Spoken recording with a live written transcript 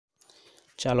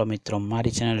ચાલો મિત્રો,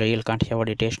 મારી ચેનલ રિયલ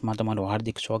કાઠિયાવાડી ટેસ્ટમાં તમારું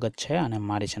હાર્દિક સ્વાગત છે અને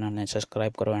મારી ચેનલને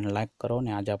સબસ્ક્રાઈબ કરો અને લાઇક કરો.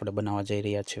 અને આજે આપણે બનાવવા જઈ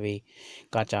રહ્યા છીએ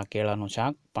કાચા કેળાનું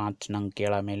શાક. 5 નંગ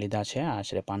કેળા મેં લીધા છે,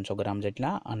 આશરે 500 ગ્રામ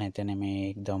જેટલા, અને તેને મેં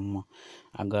એકદમ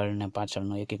આગળ ને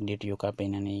પાછળનું એક એક ડીટીયું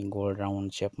કાપીને એની ગોળ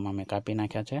રાઉન્ડ શેપમાં મેં કાપી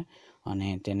નાખ્યા છે. અને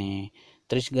તેને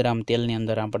 30 ગ્રામ તેલની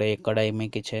અંદર આપણે કઢાઈ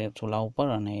મૂકી છે ચૂલા ઉપર,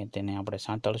 અને તેને આપણે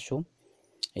સાંતળશું.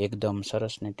 એકદમ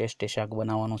સરસ ને ટેસ્ટી શાક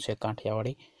બનાવવાનું છે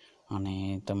કાઠિયાવાડી.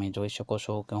 અને તમે જોઈ શકો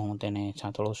છો કે હું તેને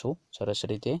છાંતળું છું સરસ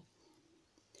રીતે.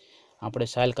 આપણે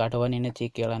સાલ કાઢવાની નથી,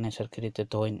 કેળાને સરખી રીતે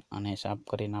ધોઈને અને સાફ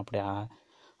કરીને આપણે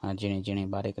આ ઝીણી ઝીણી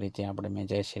બારીક રીતે આપણે મેં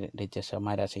જે રીતે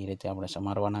સમાર્યા છે એ રીતે આપણે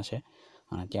સમારવાના છે.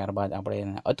 અને ત્યારબાદ આપણે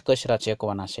એને અધકચરા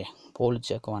ચેકવાના છે, ફૂલ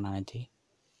ચેકવાના નથી.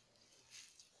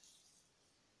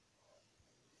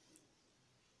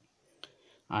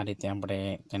 આ રીતે આપણે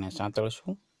તેને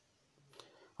સાંતળશું.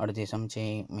 અડધી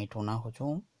ચમચી મીઠું નાખું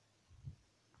છું.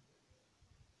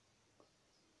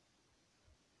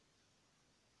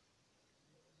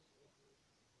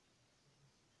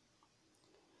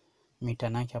 મીઠા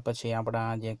નાખ્યા પછી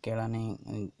આપણા જે કેળાની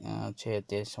છે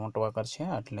તે સોંટવા કરશે,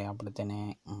 એટલે આપણે તેને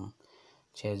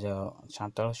છે જ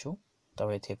સાંતળશું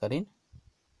તવેથી કરીને.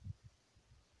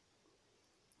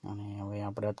 અને હવે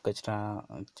આપણે અધકચરા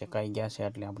ચેકાઈ ગયા છે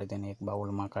એટલે આપણે તેને એક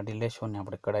બાઉલમાં કાઢી લેશું અને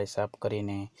આપણે કઢાઈ સાફ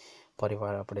કરીને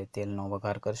ફરીવાર આપણે તેલનો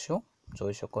વઘાર કરશું.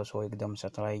 જોઈ શકો છો એકદમ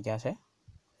સતળાઈ ગયા છે.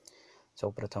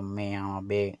 સૌપ્રથમ મેં આમાં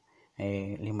 2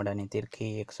 લીમડાની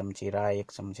તીરખી, 1 ચમચી રાઈ,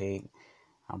 1 ચમચી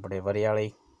આપણે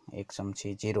વરિયાળી, 1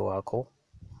 ચમચી જીરું આખું,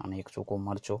 અને 1 સૂકું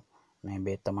મરચું અને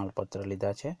 2 તમાલપત્ર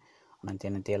લીધા છે. અને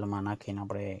તેને તેલમાં નાખીને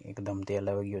આપણે એકદમ તેલ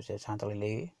આવી ગયું છે સાંતળી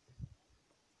લઈએ.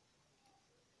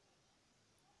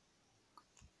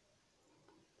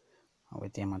 હવે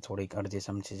તેમાં થોડીક અડધી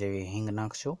ચમચી જેવી હિંગ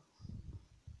નાખશું.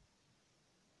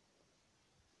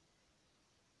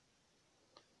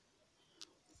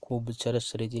 ખૂબ સરસ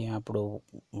રીતે આપણો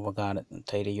વઘાર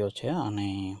થઈ રહ્યો છે અને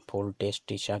ફૂલ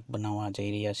ટેસ્ટી શાક બનાવવા જઈ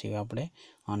રહ્યા છીએ આપણે,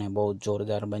 અને બહુ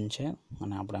જોરદાર બનશે.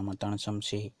 અને આપણે આમાં 3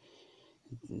 ચમચી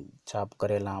સાફ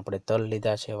કરેલા આપણે તલ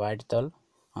લીધા છે, વ્હાઈટ તલ,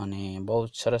 અને બહુ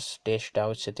સરસ ટેસ્ટ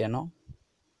આવશે તેનો.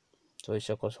 જોઈ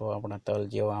શકો છો આપણા તલ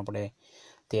જેવા આપણે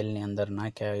તેલની અંદર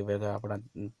નાખ્યા એ ભેગા આપણા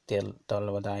તલ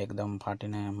બધા એકદમ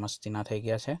ફાટીને મસ્તીના થઈ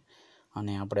ગયા છે.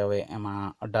 અને આપણે હવે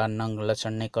એમાં 18 નંગ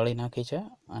લસણની કળી નાખી છે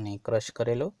અને ક્રશ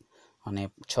કરેલું, અને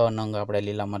 6 નંગ આપણે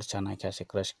લીલા મરચાં નાખ્યા છે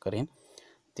ક્રશ કરીને.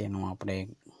 તેનું આપણે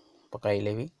પકાવી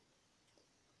લેવી.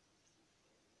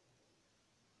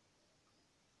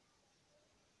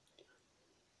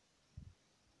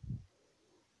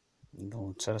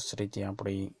 સરસ રીતે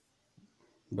આપણી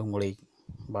ડુંગળી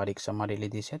બારીક સમારી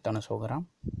લીધી છે, 300 ગ્રામ,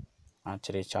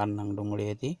 આશરે 4 નંગ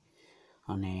ડુંગળી હતી.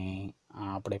 અને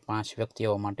આપણે 5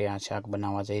 વ્યક્તિઓ માટે આ શાક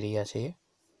બનાવવા જઈ રહ્યા છીએ.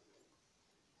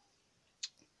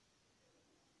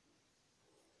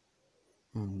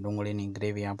 ડુંગળીની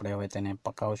ગ્રેવી આપણે હવે તેને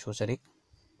પકાવશું જરીક.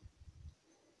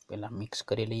 પહેલાં મિક્સ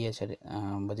કરી લઈએ છે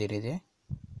બધી રીતે.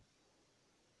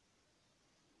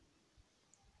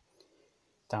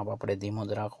 તાપ આપણે ધીમો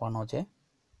જ રાખવાનો છે.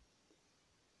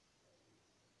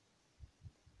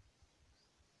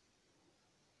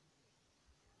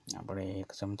 આપણે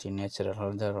 1 ચમચી નેચરલ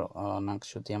હળદર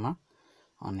નાખશું તેમાં,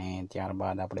 અને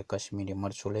ત્યારબાદ આપણે કશ્મીરી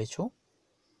મરચું લઈશું.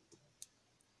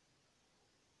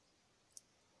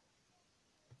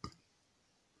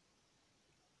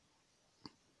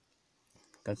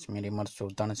 કશ્મીરી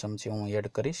મરચું 3 ચમચી હું એડ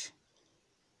કરીશ.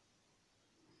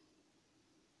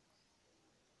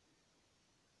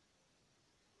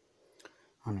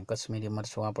 અને કશ્મીરી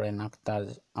મરચું આપણે નાખતા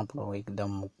જ આપણો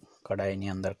એકદમ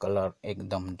કઢાઈની અંદર કલર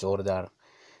એકદમ જોરદાર,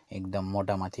 એકદમ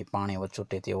મોઢામાંથી પાણી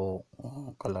વચૂટે તેવો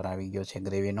કલર આવી ગયો છે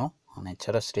ગ્રેવીનો. અને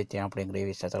સરસ રીતે આપણી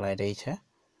ગ્રેવી સતળાઈ રહી છે.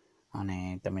 અને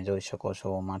તમે જોઈ શકો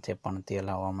છો માથે પણ તેલ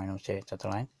આવવા માંડ્યું છે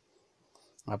સતળાઈ.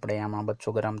 આપણે આમાં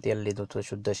 200 ગ્રામ તેલ લીધું હતું,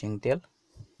 શુદ્ધ સિંગ તેલ.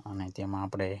 અને તેમાં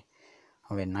આપણે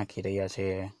હવે નાખી રહ્યા છે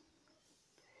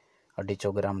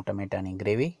 250 ગ્રામ ટમેટાની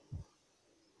ગ્રેવી.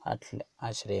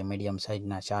 આશરે મીડિયમ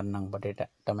સાઇઝના 4 નંગ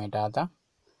ટમેટા હતા.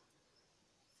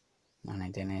 અને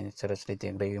તેને સરસ રીતે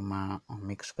ગ્રેવીમાં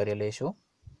મિક્સ કરી લઈશું.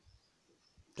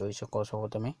 જોઈ શકો છો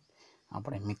તમે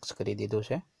આપણે મિક્સ કરી દીધું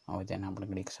છે. હવે તેને આપણે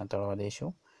ઘડીક સાંતળવા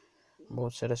દઈશું. બહુ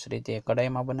સરસ રીતે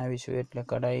કઢાઈમાં બનાવીશું, એટલે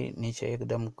કઢાઈ નીચે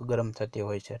એકદમ ગરમ થતી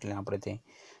હોય છે, એટલે આપણે તે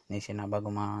નીચેના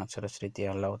ભાગમાં સરસ રીતે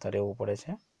હલાવતા રહેવું પડે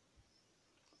છે.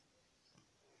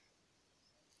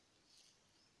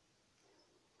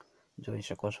 જોઈ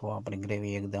શકો છો આપણી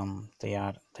ગ્રેવી એકદમ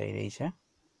તૈયાર થઈ રહી છે.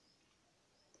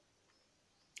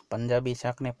 પંજાબી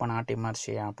શાકને પણ આંટી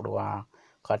મારશે આપણું આ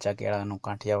કાચા કેળાનું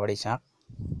કાઠિયાવાડી શાક.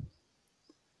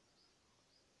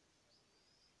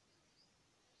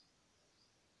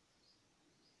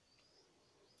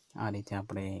 આ રીતે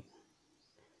આપણે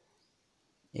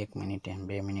 1 મિનિટે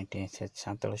 2 મિનિટે સહેજ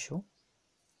સાંતળશું.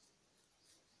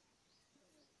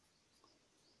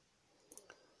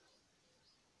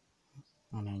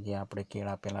 અને જે આપણે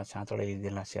કેળા પહેલાં સાંતળી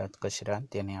લીધેલા છે અધકચરા,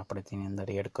 તેને આપણે તેની અંદર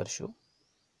એડ કરશું.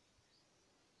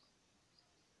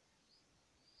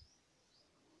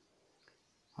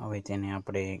 હવે તેને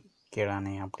આપણે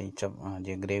કેળાને આપણી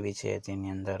જે ગ્રેવી છે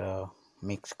તેની અંદર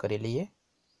મિક્સ કરી લઈએ.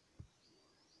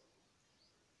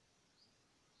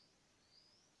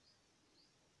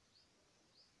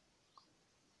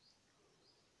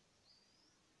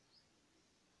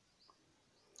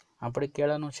 આપણે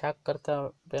કેળાનું શાક કરતાં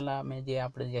પહેલાં મેં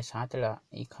આપણે જે સાંતળ્યા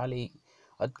એ ખાલી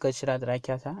અધકચરા જ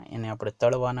રાખ્યા હતા, એને આપણે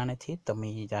તળવાના નથી. તમે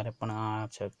જ્યારે પણ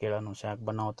આ કેળાનું શાક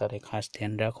બનાવો ત્યારે ખાસ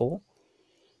ધ્યાન રાખવું,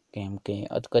 કેમ કે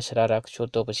અધકચરા રાખશો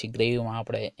તો પછી ગ્રેવીમાં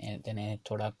આપણે તેને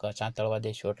થોડાક સાંતળવા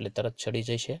દઈશું એટલે તરત ચડી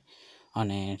જશે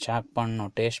અને શાક પણનો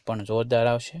ટેસ્ટ પણ જોરદાર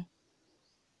આવશે.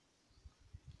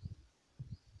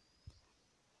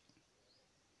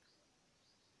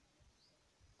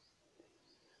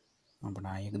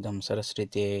 આપણા એકદમ સરસ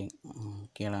રીતે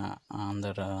કેળા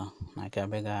અંદર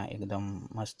નાખ્યા ભેગા એકદમ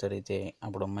મસ્ત રીતે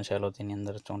આપણો મસાલો તેની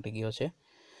અંદર ચોંટી ગયો છે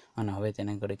અને હવે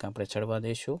તેને ઘડીક આપણે ચડવા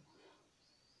દઈશું.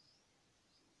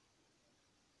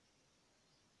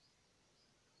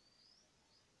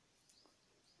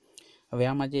 હવે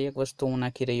આમાં જે એક વસ્તુ હું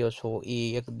નાખી રહ્યો છું એ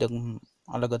એકદમ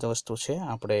અલગ જ વસ્તુ છે.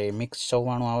 આપણે મિક્સ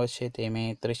ચવાણું આવે છે તે મેં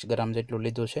 30 ગ્રામ જેટલું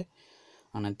લીધું છે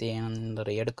અને તે અંદર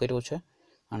એડ કર્યું છે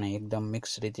અને એકદમ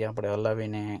મિક્સ રીતે આપણે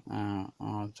હલાવીને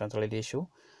સાંતળી દઈશું.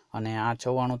 અને આ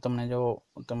ચવાણું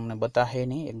તમને બતાવે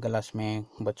નહીં, 1 ગ્લાસ મેં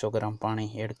 200 ગ્રામ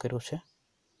પાણી એડ કર્યું છે.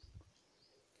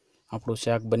 આપણું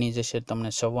શાક બની જશે, તમને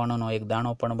ચવાણુંનો એક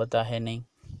દાણો પણ બતાવે નહીં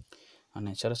અને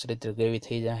સરસ રીતે ગ્રેવી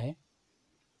થઈ જાય.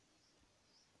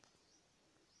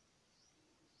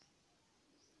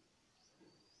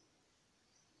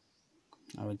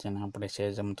 હવે તેને આપણે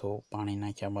સહેજ અમથું પાણી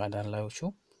નાખ્યા બાદ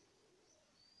હલાવીશું.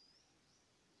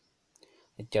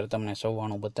 અત્યારે તમને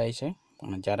ચવાણું બતાય છે,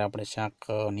 પણ જ્યારે આપણે શાક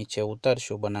નીચે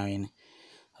ઉતારશું બનાવીને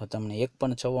તમને એક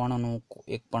પણ ચવાણાનું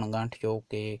એક પણ ગાંઠિયો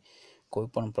કે કોઈ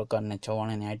પણ પ્રકારની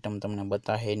ચવાણાની આઈટમ તમને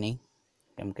બતાવે નહીં,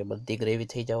 કેમ કે બધી ગ્રેવી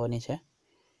થઈ જવાની છે.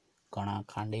 ઘણા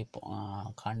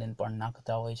ખાંડીને પણ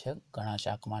નાખતા હોય છે ઘણા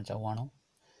શાકમાં ચવાણું,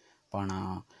 પણ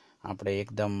આપણે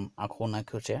એકદમ આખું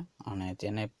નાખ્યું છે અને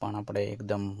તેને પણ આપણે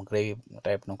એકદમ ગ્રેવી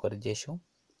ટાઈપનું કરી દઈશું.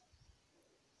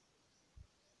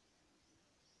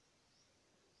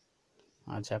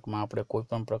 આ શાકમાં આપણે કોઈ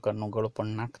પણ પ્રકારનું ગળું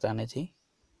પણ નાખતા નથી,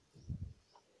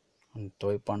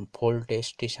 તોય પણ ફૂલ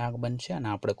ટેસ્ટી શાક બનશે અને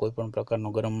આપણે કોઈ પણ પ્રકારનો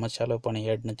ગરમ મસાલો પણ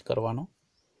એડ નથી કરવાનો.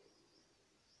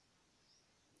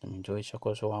 તમે જોઈ શકો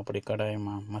છો આપણી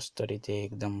કઢાઈમાં મસ્ત રીતે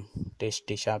એકદમ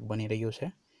ટેસ્ટી શાક બની રહ્યું છે.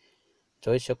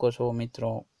 જોઈ શકો છો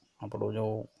મિત્રો, આપણું જો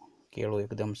કેળું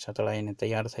એકદમ સતળાઈને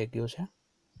તૈયાર થઈ ગયું છે.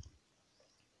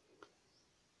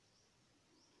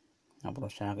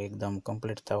 આપણું શાક એકદમ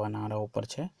કમ્પ્લીટ થવાના આરા ઉપર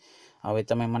છે. હવે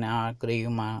તમે મને આ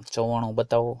ગ્રેવીમાં ચવાણું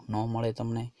બતાવો, ન મળે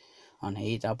તમને, અને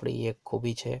એ જ આપણી એક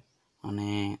ખૂબી છે. અને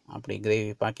આપણી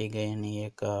ગ્રેવી પાકી ગઈ એની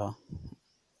એક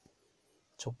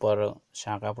સુપર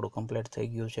શાક આપણું કમ્પ્લીટ થઈ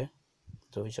ગયું છે,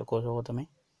 જોઈ શકો છો તમે.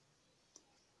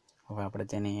 હવે આપણે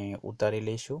તેને ઉતારી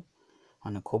લઈશું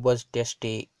અને ખૂબ જ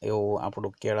ટેસ્ટી એવું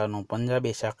આપણું કેળાનું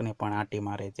પંજાબી શાકને પણ આંટી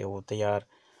મારે તેવું તૈયાર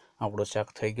આપણું શાક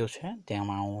થઈ ગયું છે.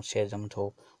 તેમાં હું સહેજ અમથો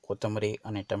કોથમરી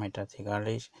અને ટમેટાથી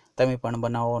ગાળીશ. તમે પણ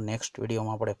બનાવો. નેક્સ્ટ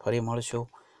વિડીયોમાં આપણે ફરી મળશું.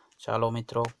 ચાલો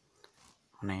મિત્રો,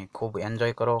 અને ખૂબ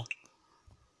એન્જોય કરો.